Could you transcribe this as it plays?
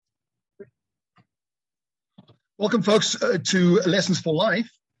Welcome, folks, to Lessons for Life.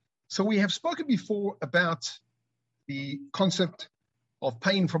 So we have spoken before about the concept of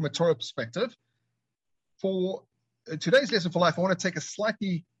pain from a Torah perspective. For today's Lesson for Life, I want to take a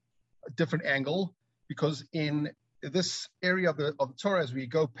slightly different angle, because in this area of the Torah, as we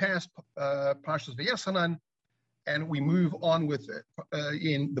go past Parshas V'Yachanan and we move on with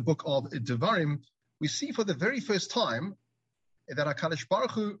in the book of Devarim, we see for the very first time that HaKadosh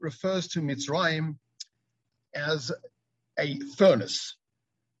Baruch Hu refers to Mitzrayim as a furnace.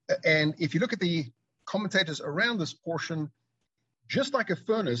 And if you look at the commentators around this portion, just like a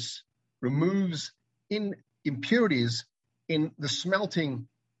furnace removes impurities in the smelting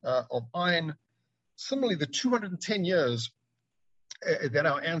of iron, similarly, the 210 years that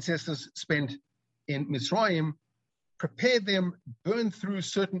our ancestors spent in Mitzrayim prepared them, burned through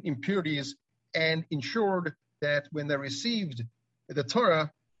certain impurities, and ensured that when they received the Torah,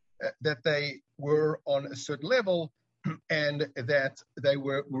 that they were on a certain level and that they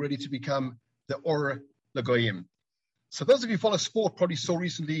were ready to become the Or L'Goyim. So those of you who follow sport probably saw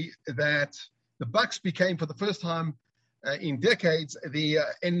recently that the Bucks became, for the first time in decades, the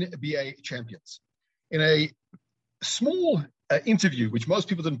NBA champions. In a small interview, which most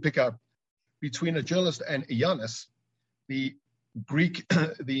people didn't pick up, between a journalist and Giannis, the Greek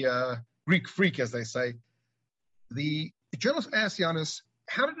freak, as they say, the journalist asked Giannis,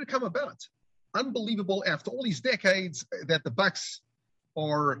 how did it come about? Unbelievable, after all these decades, that the Bucks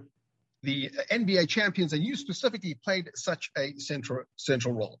are the NBA champions, and you specifically played such a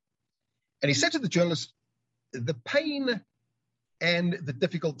central role. And he said to the journalist, the pain and the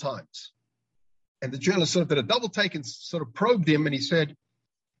difficult times. And the journalist sort of did a double take and sort of probed him, and he said,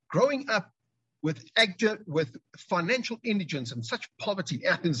 growing up with financial indigence and such poverty in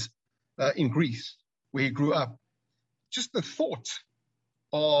Athens, in Greece, where he grew up, just the thought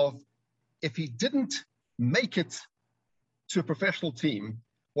of if he didn't make it to a professional team,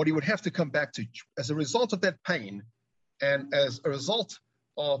 what he would have to come back to as a result of that pain and as a result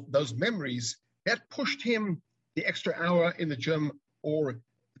of those memories, that pushed him the extra hour in the gym or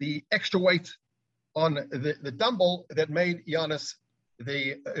the extra weight on the dumbbell that made Giannis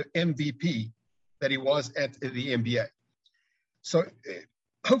the MVP that he was at the NBA. So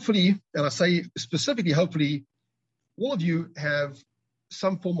hopefully, and I say specifically, hopefully, all of you have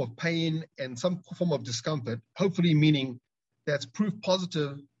some form of pain and some form of discomfort, hopefully meaning that's proof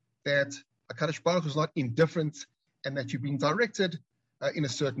positive that HaKadosh Baruch Hu is not indifferent and that you've been directed in a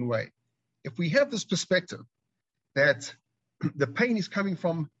certain way. If we have this perspective that the pain is coming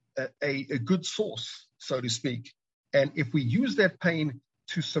from a good source, so to speak, and if we use that pain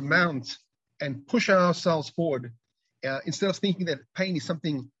to surmount and push ourselves forward, instead of thinking that pain is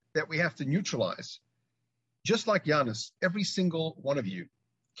something that we have to neutralize, just like Giannis, every single one of you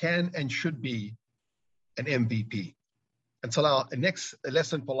can and should be an MVP. Until our next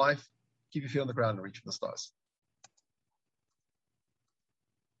lesson for life, keep your feet on the ground and reach for the stars.